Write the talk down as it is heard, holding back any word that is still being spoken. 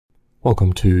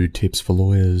Welcome to Tips for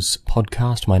Lawyers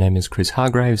podcast. My name is Chris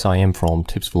Hargraves. I am from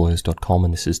tipsforlawyers.com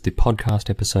and this is the podcast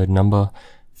episode number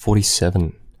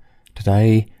 47.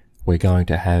 Today we're going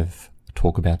to have a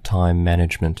talk about time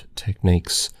management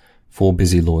techniques for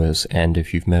busy lawyers, and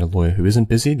if you've met a lawyer who isn't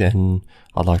busy, then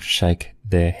I'd like to shake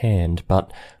their hand,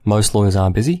 but most lawyers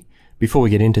are busy. Before we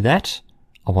get into that,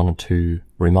 I wanted to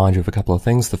remind you of a couple of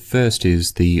things. The first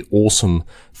is the awesome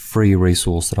free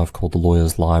resource that I've called the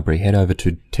Lawyers Library. Head over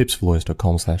to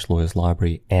tipsforlawyers.com/lawyers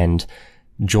library and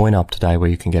join up today, where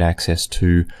you can get access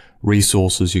to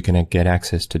resources, you can get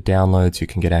access to downloads, you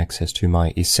can get access to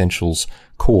my Essentials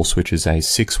course, which is a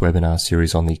 6-webinar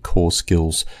series on the core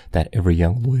skills that every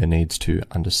young lawyer needs to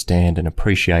understand and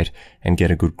appreciate and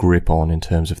get a good grip on in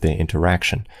terms of their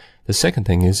interaction. The second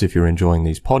thing is, if you're enjoying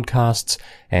these podcasts,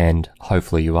 and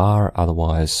hopefully you are,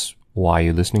 otherwise why are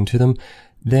you listening to them,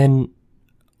 then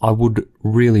I would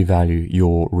really value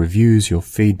your reviews, your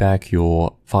feedback,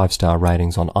 your 5-star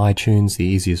ratings on iTunes. The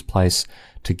easiest place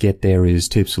to get there is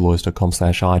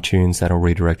tipsforlawyers.com/iTunes. That'll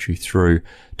redirect you through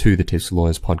to the Tips for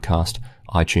Lawyers podcast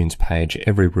iTunes page.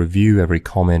 Every review, every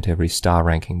comment, every star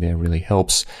ranking there really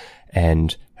helps,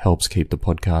 and helps keep the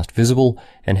podcast visible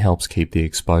and helps keep the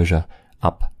exposure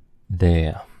up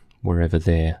there, wherever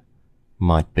there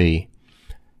might be.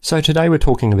 So today we're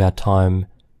talking about time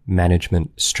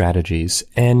management strategies,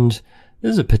 and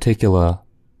this is a particular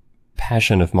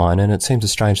passion of mine, and it seems a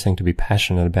strange thing to be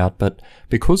passionate about, but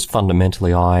because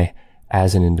fundamentally I,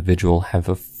 as an individual, have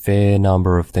a fair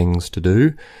number of things to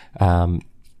do,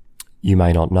 you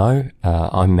may not know,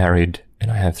 I'm married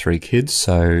and I have 3 kids,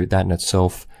 so that in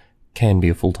itself can be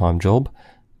a full-time job.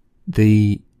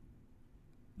 The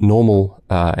normal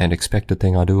and expected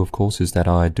thing I do, of course, is that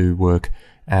I do work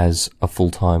as a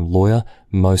full-time lawyer.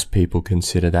 Most people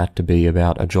consider that to be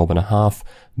about a job and a half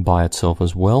by itself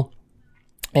as well.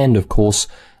 And of course,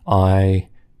 I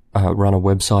run a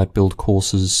website, build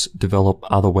courses, develop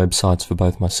other websites for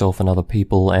both myself and other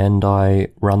people, and I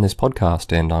run this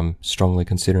podcast, and I'm strongly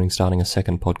considering starting a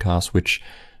second podcast, which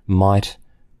might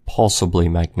possibly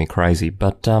make me crazy.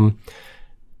 But time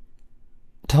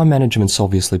management's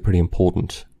obviously pretty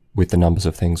important with the numbers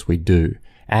of things we do.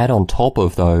 Add on top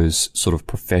of those sort of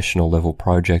professional level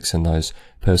projects and those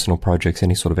personal projects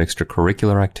any sort of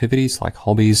extracurricular activities like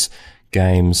hobbies,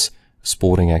 games,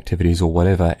 sporting activities or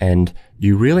whatever, and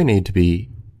you really need to be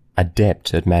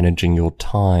adept at managing your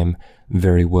time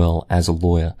very well as a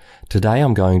lawyer. Today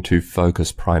I'm going to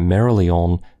focus primarily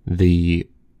on the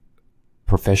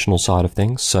professional side of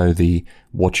things, so the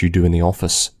what you do in the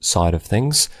office side of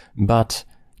things, but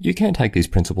you can take these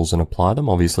principles and apply them.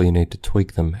 Obviously, you need to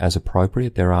tweak them as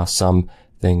appropriate. There are some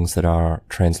things that are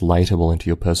translatable into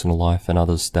your personal life and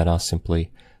others that are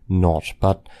simply not.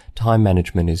 But time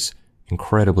management is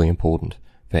incredibly important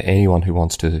for anyone who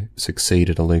wants to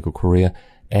succeed at a legal career.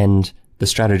 And the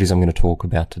strategies I'm going to talk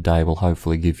about today will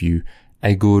hopefully give you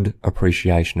a good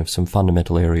appreciation of some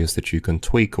fundamental areas that you can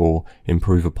tweak or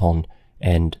improve upon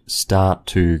and start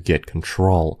to get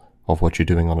control of what you're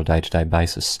doing on a day-to-day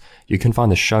basis. You can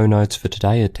find the show notes for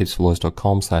today at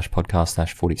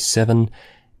tipsforlawyers.com/podcast/47,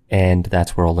 and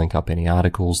that's where I'll link up any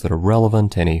articles that are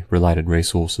relevant, any related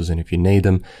resources, and if you need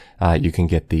them, you can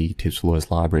get the Tips for Lawyers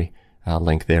library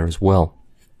link there as well.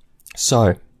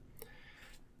 So,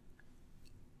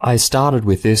 I started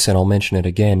with this, and I'll mention it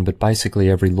again, but basically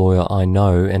every lawyer I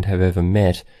know and have ever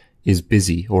met is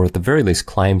busy, or at the very least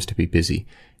claims to be busy,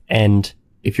 and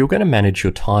if you're going to manage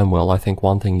your time well, I think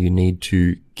one thing you need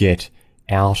to get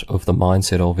out of the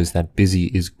mindset of is that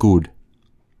busy is good.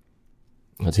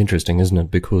 That's interesting, isn't it?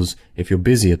 Because if you're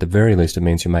busy, at the very least, it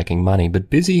means you're making money.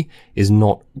 But busy is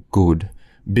not good.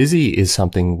 Busy is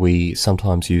something we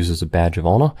sometimes use as a badge of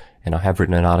honor, and I have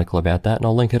written an article about that, and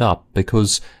I'll link it up,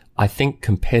 because I think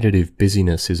competitive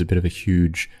busyness is a bit of a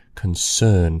huge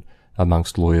concern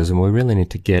amongst lawyers, and we really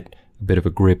need to get a bit of a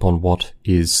grip on what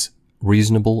is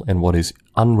reasonable and what is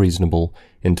unreasonable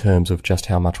in terms of just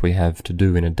how much we have to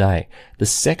do in a day. The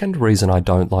second reason I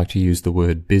don't like to use the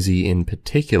word busy in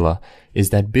particular is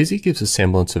that busy gives a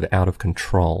semblance of out of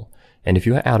control. And if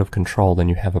you're out of control, then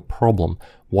you have a problem.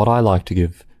 What I like to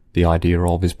give the idea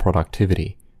of is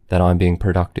productivity, that I'm being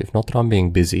productive, not that I'm being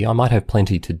busy. I might have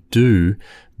plenty to do,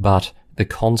 but the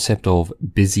concept of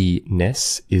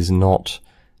busyness is not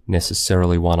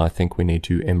necessarily one I think we need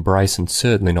to embrace, and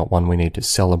certainly not one we need to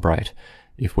celebrate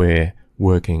if we're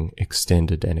working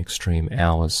extended and extreme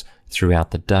hours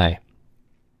throughout the day.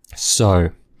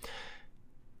 So,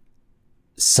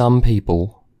 some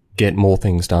people get more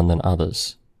things done than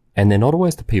others. And they're not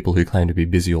always the people who claim to be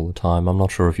busy all the time. I'm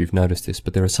not sure if you've noticed this,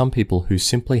 but there are some people who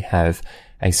simply have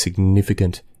a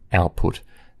significant output.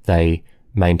 They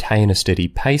maintain a steady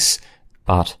pace,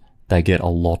 but they get a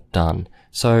lot done.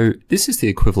 So this is the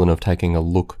equivalent of taking a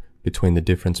look between the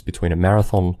difference between a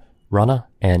marathon runner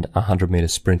and a 100-meter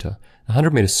sprinter. A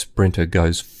 100-meter sprinter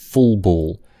goes full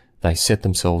ball. They set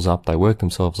themselves up, they work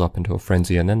themselves up into a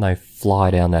frenzy, and then they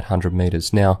fly down that 100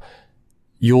 meters. Now,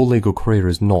 your legal career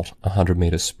is not a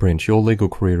 100-meter sprint. Your legal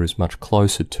career is much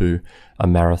closer to a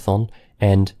marathon,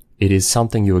 and it is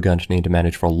something you are going to need to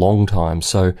manage for a long time.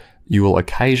 So you will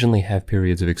occasionally have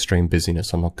periods of extreme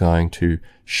busyness. I'm not going to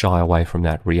shy away from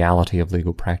that reality of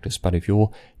legal practice. But if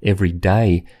your every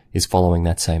day is following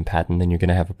that same pattern, then you're going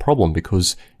to have a problem,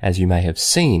 because, as you may have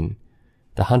seen,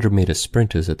 the 100-meter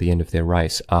sprinters at the end of their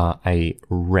race are a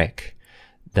wreck.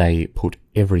 They put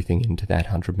everything into that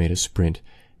 100-meter sprint,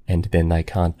 and then they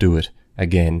can't do it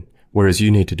again. Whereas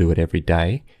you need to do it every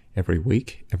day, every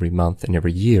week, every month, and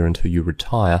every year until you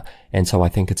retire. And so I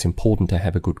think it's important to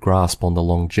have a good grasp on the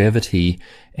longevity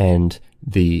and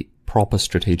the proper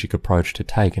strategic approach to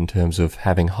take in terms of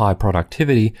having high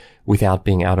productivity without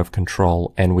being out of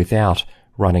control and without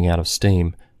running out of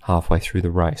steam halfway through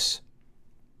the race.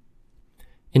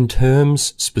 In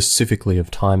terms specifically of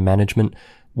time management,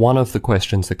 one of the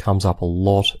questions that comes up a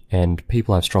lot, and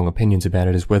people have strong opinions about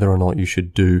it, is whether or not you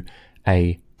should do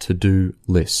a to-do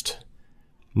list.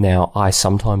 Now, I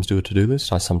sometimes do a to-do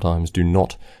list. I sometimes do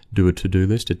not do a to-do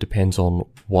list. It depends on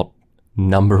what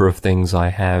number of things I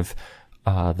have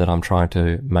that I'm trying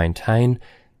to maintain.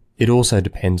 It also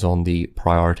depends on the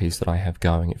priorities that I have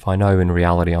going. If I know in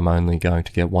reality I'm only going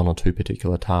to get one or two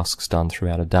particular tasks done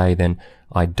throughout a day, then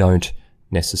I don't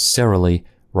necessarily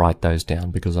write those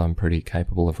down, because I'm pretty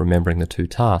capable of remembering the two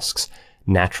tasks.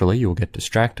 Naturally, you'll get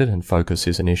distracted, and focus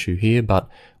is an issue here, but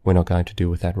we're not going to deal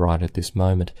with that right at this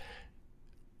moment.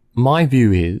 My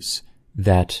view is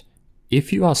that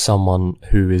if you are someone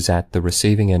who is at the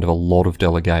receiving end of a lot of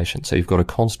delegation, so you've got a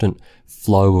constant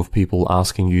flow of people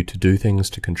asking you to do things,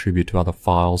 to contribute to other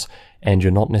files, and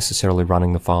you're not necessarily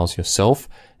running the files yourself,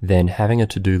 then having a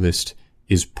to-do list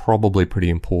is probably pretty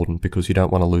important, because you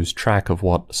don't want to lose track of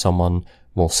what someone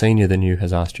more senior than you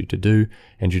has asked you to do,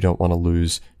 and you don't want to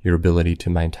lose your ability to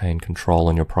maintain control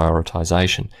and your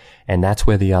prioritization. And that's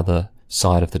where the other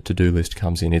side of the to-do list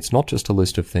comes in. It's not just a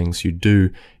list of things you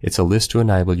do, it's a list to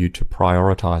enable you to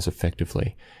prioritize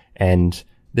effectively. And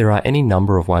there are any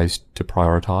number of ways to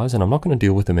prioritize, and I'm not going to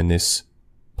deal with them in this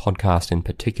podcast in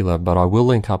particular, but I will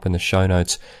link up in the show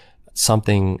notes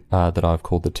something that I've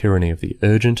called the tyranny of the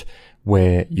urgent,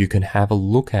 where you can have a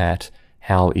look at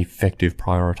how effective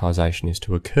prioritization is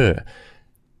to occur,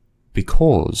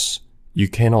 because you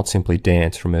cannot simply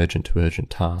dance from urgent to urgent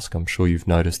task. I'm sure you've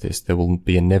noticed this. There will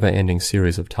be a never-ending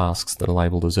series of tasks that are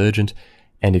labeled as urgent,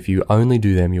 and if you only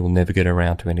do them, you will never get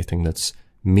around to anything that's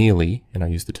merely, and I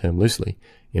use the term loosely,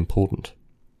 important.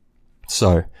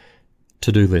 So,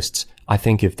 to-do lists. I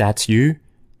think if that's you,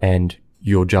 and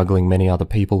you're juggling many other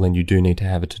people, then you do need to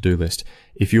have a to-do list.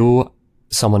 If you're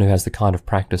someone who has the kind of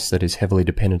practice that is heavily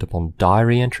dependent upon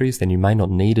diary entries, then you may not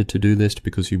need a to-do list,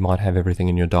 because you might have everything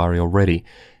in your diary already.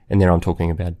 And there I'm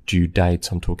talking about due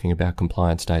dates, I'm talking about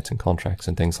compliance dates and contracts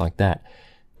and things like that.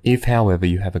 If, however,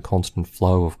 you have a constant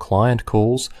flow of client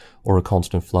calls or a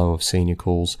constant flow of senior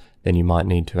calls, then you might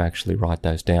need to actually write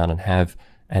those down and have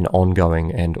an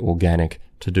ongoing and organic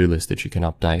to-do list that you can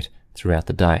update throughout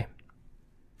the day.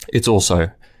 It's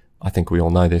also, I think we all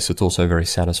know this, it's also very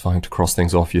satisfying to cross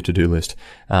things off your to-do list.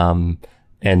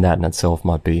 And that in itself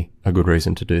might be a good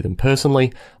reason to do them.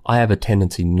 Personally, I have a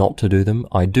tendency not to do them.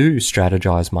 I do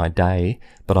strategize my day,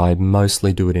 but I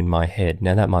mostly do it in my head.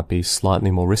 Now, that might be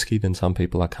slightly more risky than some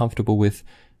people are comfortable with,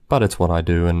 but it's what I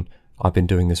do, and I've been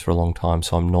doing this for a long time,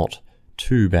 so I'm not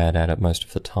too bad at it most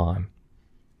of the time.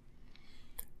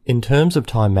 In terms of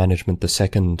time management, the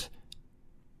second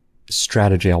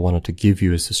strategy I wanted to give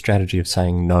you is the strategy of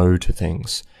saying no to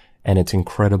things, and it's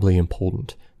incredibly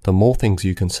important. The more things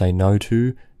you can say no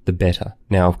to, the better.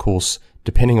 Now, of course,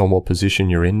 depending on what position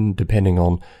you're in, depending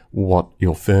on what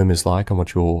your firm is like and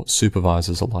what your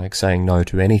supervisors are like, saying no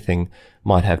to anything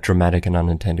might have dramatic and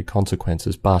unintended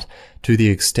consequences. But to the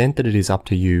extent that it is up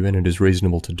to you and it is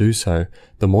reasonable to do so,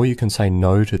 the more you can say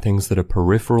no to things that are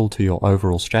peripheral to your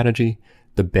overall strategy,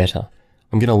 the better.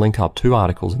 I'm going to link up 2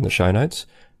 articles in the show notes.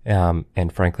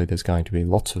 And frankly, there's going to be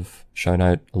lots of show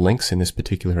note links in this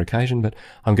particular occasion, but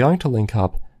I'm going to link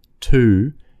up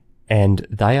 2, and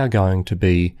they are going to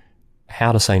be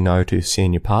how to say no to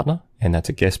senior partner, and that's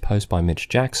a guest post by Mitch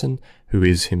Jackson, who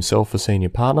is himself a senior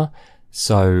partner.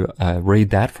 So read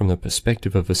that from the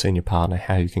perspective of a senior partner,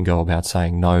 how you can go about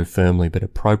saying no firmly but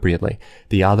appropriately.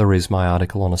 The other is my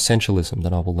article on essentialism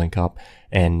that I will link up,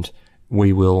 and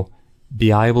we will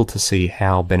be able to see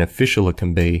how beneficial it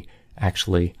can be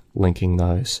actually linking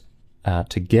those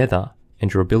together,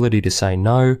 and your ability to say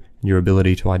no, your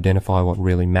ability to identify what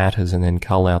really matters and then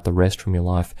cull out the rest from your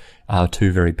life are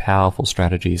two very powerful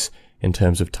strategies in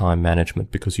terms of time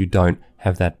management, because you don't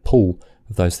have that pull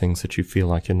of those things that you feel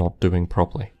like you're not doing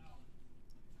properly.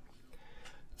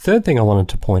 Third thing I wanted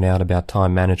to point out about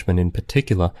time management in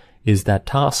particular is that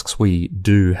tasks we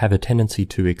do have a tendency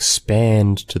to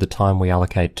expand to the time we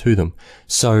allocate to them.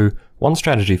 So one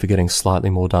strategy for getting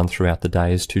slightly more done throughout the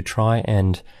day is to try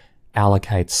and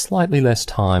allocate slightly less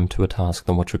time to a task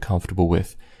than what you're comfortable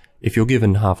with. If you're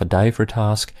given half a day for a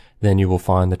task, then you will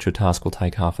find that your task will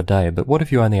take half a day. But what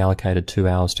if you only allocated 2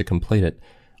 hours to complete it?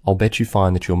 I'll bet you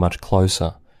find that you're much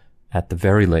closer, at the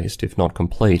very least, if not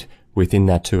complete, within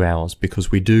that 2 hours, because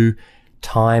we do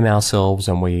time ourselves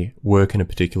and we work in a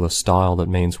particular style that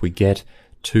means we get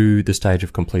to the stage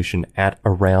of completion at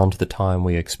around the time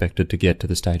we expected to get to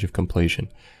the stage of completion.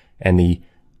 And the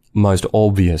most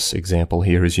obvious example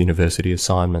here is university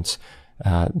assignments.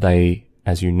 They,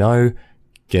 as you know,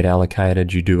 get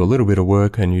allocated. You do a little bit of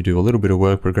work and you do a little bit of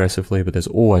work progressively, but there's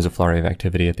always a flurry of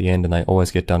activity at the end and they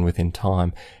always get done within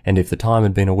time. And if the time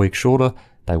had been a week shorter,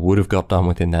 they would have got done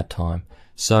within that time.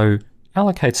 So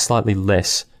allocate slightly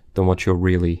less than what you're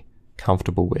really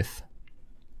comfortable with.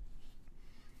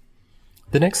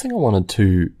 The next thing I wanted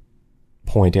to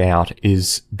point out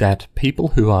is that people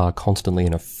who are constantly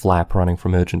in a flap running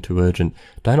from urgent to urgent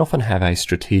don't often have a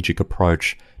strategic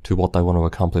approach to what they want to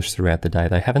accomplish throughout the day.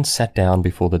 They haven't sat down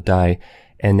before the day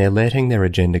and they're letting their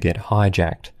agenda get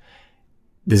hijacked.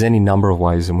 There's any number of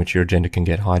ways in which your agenda can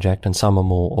get hijacked, and some are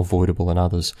more avoidable than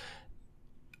others.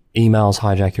 Emails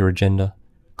hijack your agenda,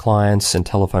 clients and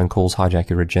telephone calls hijack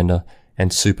your agenda,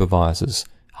 and supervisors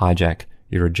hijack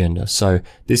your agenda. So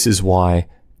this is why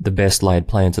the best laid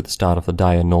plans at the start of the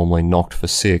day are normally knocked for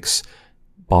 6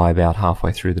 by about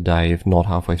halfway through the day, if not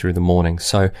halfway through the morning.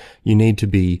 So you need to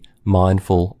be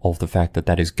mindful of the fact that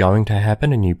that is going to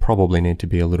happen, and you probably need to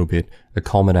be a little bit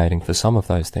accommodating for some of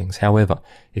those things. However,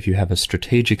 if you have a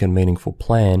strategic and meaningful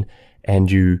plan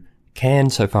and you can,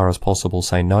 so far as possible,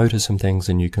 say no to some things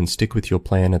and you can stick with your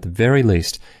plan, at the very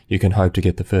least, you can hope to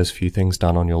get the first few things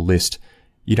done on your list.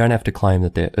 You don't have to claim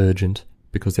that they're urgent,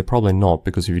 because they're probably not,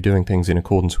 because if you're doing things in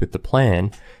accordance with the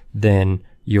plan, then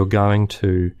you're going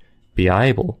to be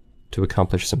able to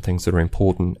accomplish some things that are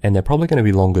important, and they're probably going to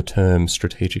be longer term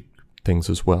strategic things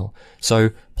as well. So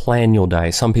plan your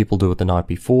day. Some people do it the night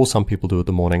before, some people do it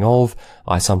the morning of.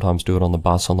 I sometimes do it on the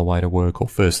bus on the way to work, or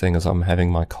first thing as I'm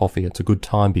having my coffee. It's a good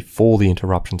time before the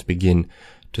interruptions begin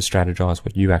to strategize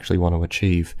what you actually want to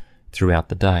achieve throughout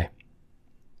the day.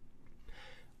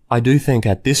 I do think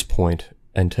at this point,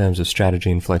 in terms of strategy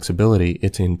and flexibility,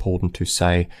 it's important to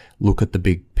say, look at the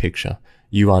big picture.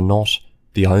 You are not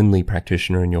the only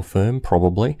practitioner in your firm,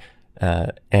 probably,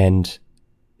 and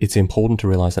it's important to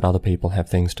realize that other people have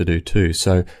things to do too.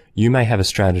 So you may have a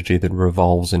strategy that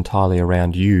revolves entirely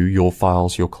around you, your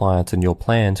files, your clients, and your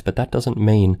plans, but that doesn't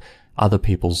mean other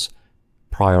people's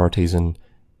priorities and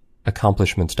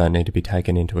accomplishments don't need to be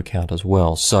taken into account as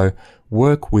well. So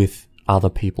work with other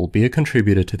people. Be a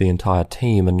contributor to the entire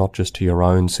team and not just to your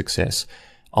own success.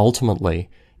 Ultimately,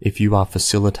 if you are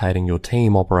facilitating your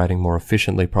team operating more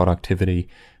efficiently, productivity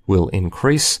will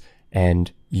increase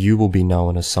and you will be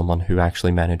known as someone who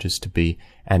actually manages to be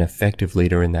an effective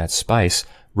leader in that space,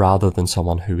 rather than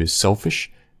someone who is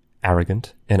selfish,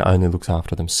 arrogant, and only looks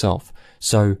after themselves.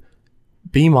 So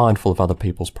be mindful of other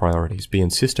people's priorities. Be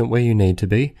insistent where you need to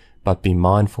be, but be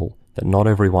mindful that not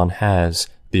everyone has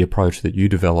the approach that you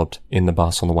developed in the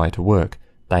bus on the way to work.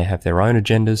 They have their own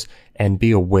agendas, and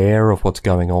be aware of what's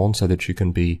going on so that you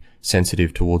can be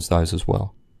sensitive towards those as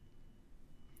well.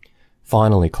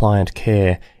 Finally, client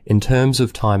care. In terms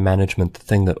of time management, the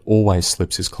thing that always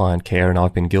slips is client care, and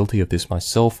I've been guilty of this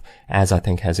myself, as I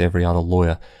think has every other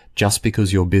lawyer. Just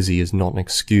because you're busy is not an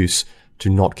excuse to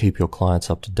not keep your clients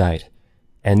up to date.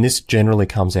 And this generally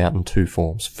comes out in two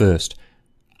forms. First,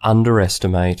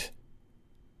 underestimate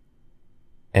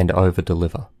and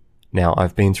over-deliver. Now,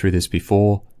 I've been through this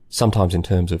before, sometimes in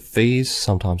terms of fees,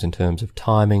 sometimes in terms of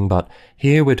timing, but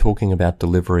here we're talking about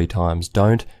delivery times.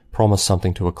 Don't promise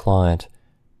something to a client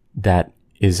that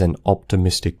is an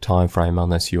optimistic time frame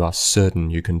unless you are certain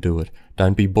you can do it.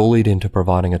 Don't be bullied into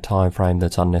providing a time frame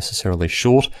that's unnecessarily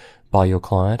short by your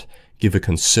client. Give a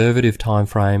conservative time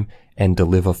frame and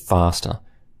deliver faster.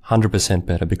 100%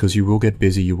 better, because you will get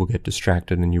busy, you will get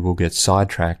distracted, and you will get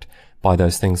sidetracked by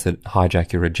those things that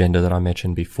hijack your agenda that I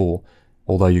mentioned before.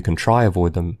 Although you can try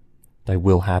avoid them, they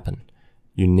will happen.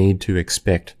 You need to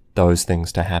expect those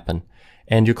things to happen.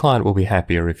 And your client will be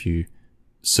happier if you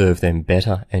serve them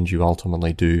better and you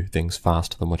ultimately do things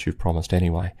faster than what you've promised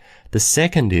anyway. The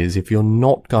second is, if you're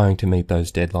not going to meet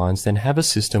those deadlines, then have a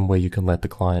system where you can let the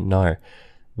client know.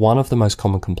 One of the most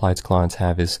common complaints clients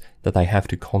have is that they have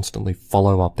to constantly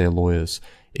follow up their lawyers.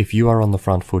 If you are on the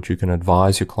front foot, you can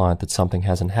advise your client that something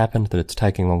hasn't happened, that it's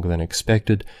taking longer than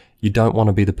expected. You don't want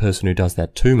to be the person who does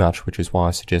that too much, which is why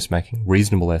I suggest making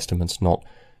reasonable estimates, not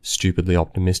stupidly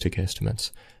optimistic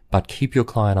estimates. But keep your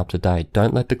client up to date.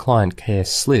 Don't let the client care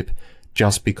slip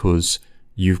just because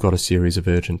you've got a series of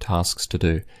urgent tasks to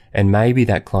do. And maybe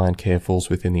that client care falls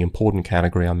within the important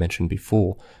category I mentioned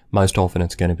before. Most often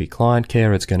it's going to be client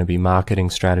care, it's going to be marketing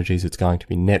strategies, it's going to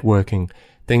be networking,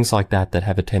 things like that that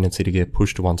have a tendency to get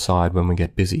pushed to one side when we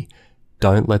get busy.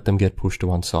 Don't let them get pushed to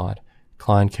one side.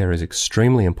 Client care is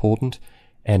extremely important,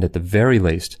 and at the very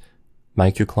least,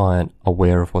 make your client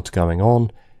aware of what's going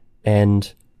on.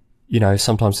 And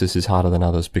sometimes this is harder than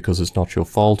others because it's not your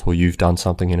fault or you've done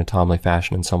something in a timely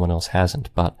fashion and someone else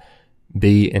hasn't. But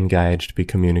be engaged, be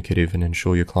communicative, and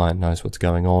ensure your client knows what's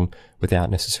going on without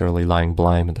necessarily laying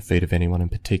blame at the feet of anyone in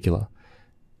particular.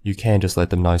 You can just let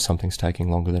them know something's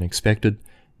taking longer than expected,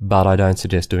 but I don't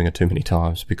suggest doing it too many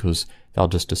times because they'll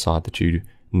just decide that you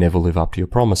never live up to your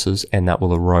promises, and that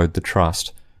will erode the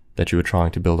trust that you are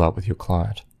trying to build up with your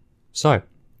client. So,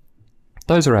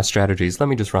 those are our strategies. Let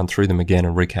me just run through them again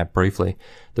and recap briefly.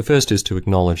 The first is to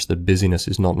acknowledge that busyness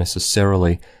is not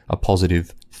necessarily a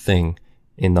positive thing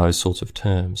in those sorts of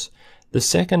terms. The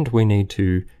second, we need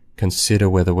to consider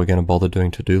whether we're going to bother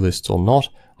doing to-do lists or not.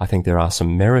 I think there are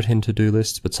some merit in to-do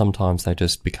lists, but sometimes they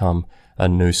just become a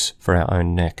noose for our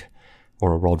own neck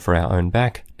or a rod for our own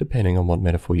back, depending on what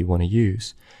metaphor you want to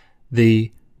use.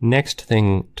 The next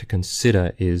thing to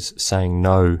consider is saying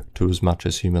no to as much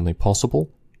as humanly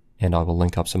possible, and I will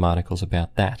link up some articles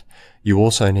about that. You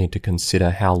also need to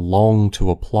consider how long to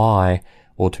apply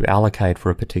or to allocate for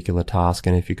a particular task,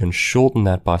 and if you can shorten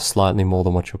that by slightly more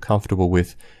than what you're comfortable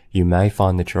with, you may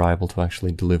find that you're able to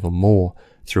actually deliver more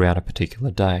throughout a particular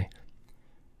day.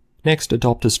 Next,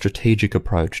 adopt a strategic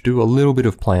approach. Do a little bit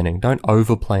of planning. Don't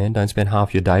over-plan. Don't spend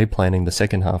half your day planning the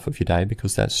second half of your day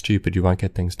because that's stupid. You won't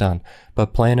get things done.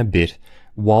 But plan a bit.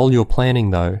 While you're planning,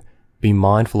 though, be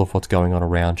mindful of what's going on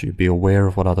around you. Be aware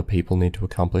of what other people need to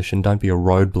accomplish, and don't be a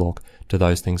roadblock to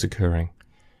those things occurring.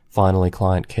 Finally,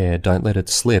 client care. Don't let it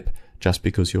slip just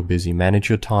because you're busy. Manage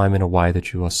your time in a way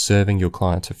that you are serving your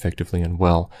clients effectively and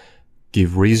well.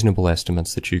 Give reasonable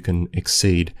estimates that you can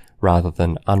exceed rather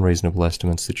than unreasonable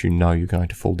estimates that you know you're going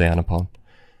to fall down upon.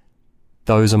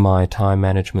 Those are my time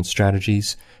management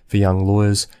strategies for young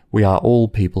lawyers. We are all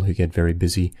people who get very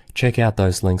busy. Check out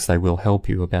those links. They will help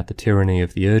you about the tyranny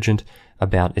of the urgent,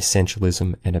 about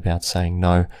essentialism, and about saying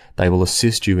no. They will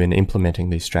assist you in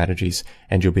implementing these strategies,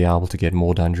 and you'll be able to get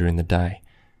more done during the day.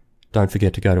 Don't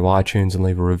forget to go to iTunes and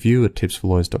leave a review at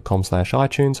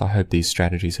tipsforlawyers.com/iTunes. I hope these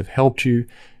strategies have helped you.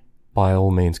 By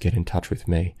all means, get in touch with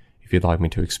me if you'd like me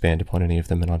to expand upon any of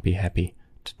them, and I'd be happy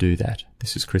to do that.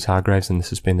 This is Chris Hargraves, and this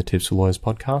has been the Tips for Lawyers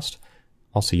podcast.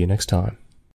 I'll see you next time.